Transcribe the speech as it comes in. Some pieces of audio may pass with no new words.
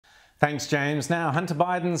Thanks, James. Now, Hunter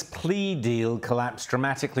Biden's plea deal collapsed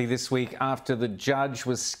dramatically this week after the judge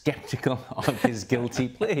was skeptical of his guilty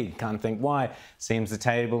plea. Can't think why. Seems the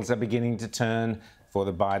tables are beginning to turn for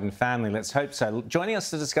the Biden family. Let's hope so. Joining us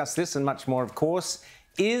to discuss this and much more, of course,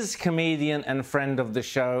 is comedian and friend of the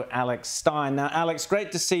show, Alex Stein. Now, Alex,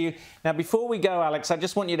 great to see you. Now, before we go, Alex, I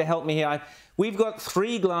just want you to help me here. We've got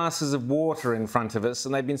 3 glasses of water in front of us,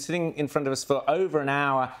 and they've been sitting in front of us for over an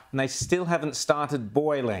hour, and they still haven't started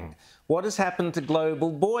boiling. What has happened to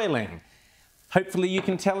global boiling? Hopefully you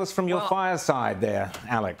can tell us from your fireside there,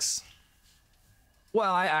 Alex.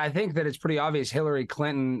 Well, I think that it's pretty obvious. Hillary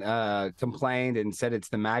Clinton complained and said it's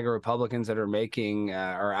the MAGA Republicans that are making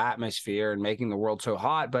our atmosphere and making the world so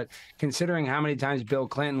hot. But considering how many times Bill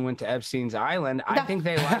Clinton went to Epstein's Island, I think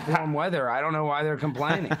they like warm weather. I don't know why they're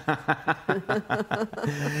complaining.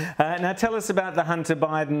 Now, tell us about the Hunter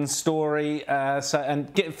Biden story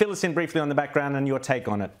fill us in briefly on the background and your take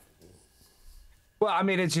on it. Well, I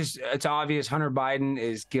mean, it's obvious Hunter Biden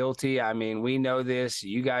is guilty. I mean, we know this.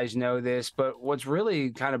 You guys know this. But what's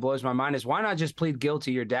really kind of blows my mind is why not just plead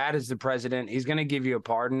guilty? Your dad is the president. He's going to give you a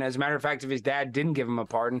pardon. As a matter of fact, if his dad didn't give him a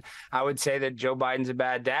pardon, I would say that Joe Biden's a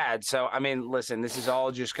bad dad. So, I mean, listen, this is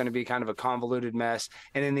all just going to be kind of a convoluted mess.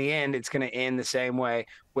 And in the end, it's going to end the same way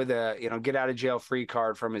with a, get out of jail free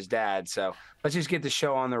card from his dad. So let's just get the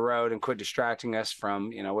show on the road and quit distracting us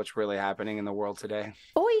from, what's really happening in the world today.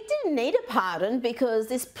 Well, he didn't need a pardon because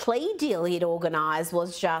this plea deal he'd organised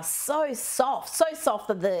was just so soft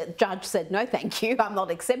that the judge said, no, thank you, I'm not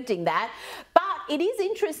accepting that. But it is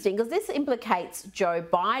interesting because this implicates Joe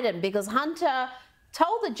Biden because Hunter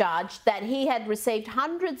told the judge that he had received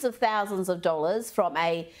hundreds of thousands of dollars from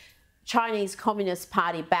a Chinese Communist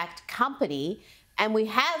Party-backed company. And we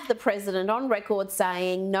have the president on record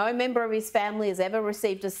saying no member of his family has ever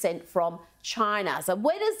received a cent from China. So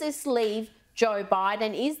where does this leave Joe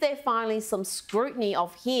Biden? Is there finally some scrutiny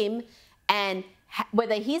of him and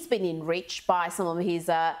whether he's been enriched by some of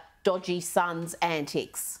his dodgy son's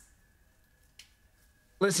antics?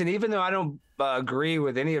 Listen, even though I don't agree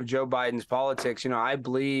with any of Joe Biden's politics, I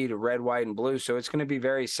bleed red, white, and blue. So it's going to be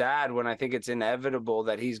very sad when I think it's inevitable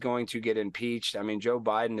that he's going to get impeached. I mean, Joe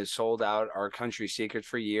Biden has sold out our country's secrets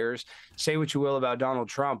for years. Say what you will about Donald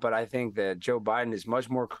Trump, but I think that Joe Biden is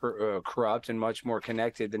much more corrupt and much more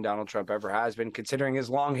connected than Donald Trump ever has been, considering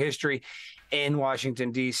his long history in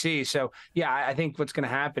Washington, D.C. So, yeah, I think what's going to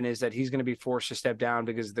happen is that he's going to be forced to step down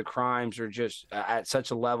because the crimes are just at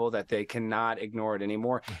such a level that they cannot ignore it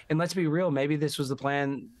anymore. And let's be real, maybe this was the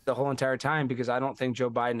plan the whole entire time because I don't think Joe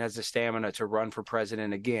Biden has the stamina to run for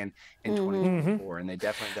president again in 2024, and they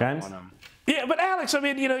definitely don't want him. Yeah, but Alex, I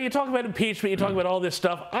mean, you talk about impeachment, you talk about all this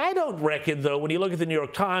stuff. I don't reckon, though, when you look at the New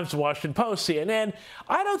York Times, the Washington Post, CNN,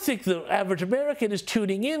 I don't think the average American is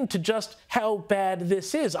tuning in to just how bad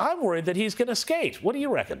this is. I'm worried that he's going to skate. What do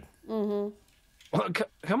you reckon? Well,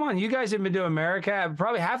 come on. You guys have been to America.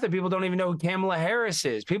 Probably half the people don't even know who Kamala Harris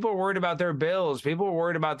is. People are worried about their bills. People are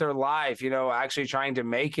worried about their life, actually trying to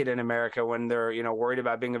make it in America when they're, worried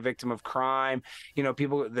about being a victim of crime.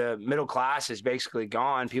 People, the middle class is basically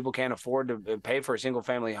gone. People can't afford to pay for a single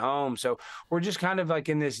family home. So we're just kind of like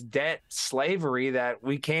in this debt slavery that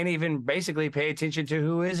we can't even basically pay attention to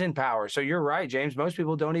who is in power. So you're right, James. Most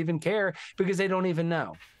people don't even care because they don't even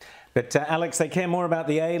know. But, Alex, they care more about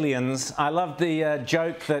the aliens. I love the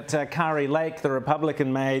joke that Kari Lake, the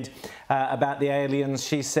Republican, made about the aliens.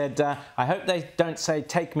 She said, I hope they don't say,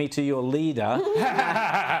 take me to your leader,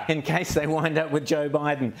 in case they wind up with Joe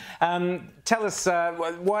Biden. Tell us,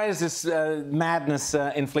 why is this madness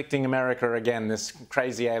inflicting America again, this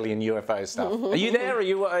crazy alien UFO stuff? Are you there?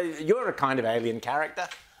 You're a kind of alien character.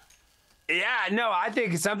 Yeah, no, I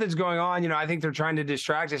think something's going on. I think they're trying to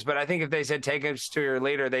distract us, but I think if they said take us to your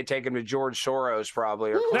leader, they take him to George Soros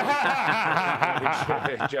probably, or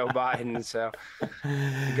Joe Biden. So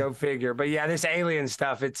go figure. But yeah, this alien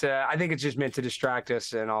stuff, I think it's just meant to distract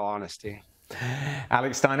us, in all honesty.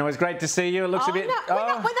 Alex Stein, always great to see you. It looks a bit... No, we're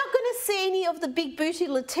not going to see any of the Big Booty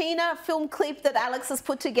Latina film clip that Alex has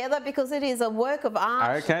put together because it is a work of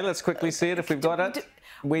art. Okay, let's quickly see it if we've got it.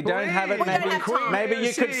 We don't have it. Maybe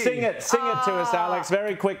you could sing it. Sing it to us, Alex,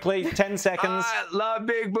 very quickly. 10 seconds. I love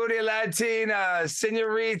Big Booty Latinas,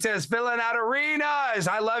 senoritas, filling out arenas.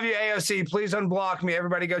 I love you, AOC. Please unblock me.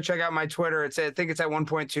 Everybody go check out my Twitter. I think it's at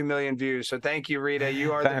 1.2 million views. So thank you, Rita.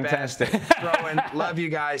 You are fantastic. The best. Rowan, love you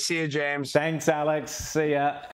guys. See you, James. Thanks, Alex. See ya.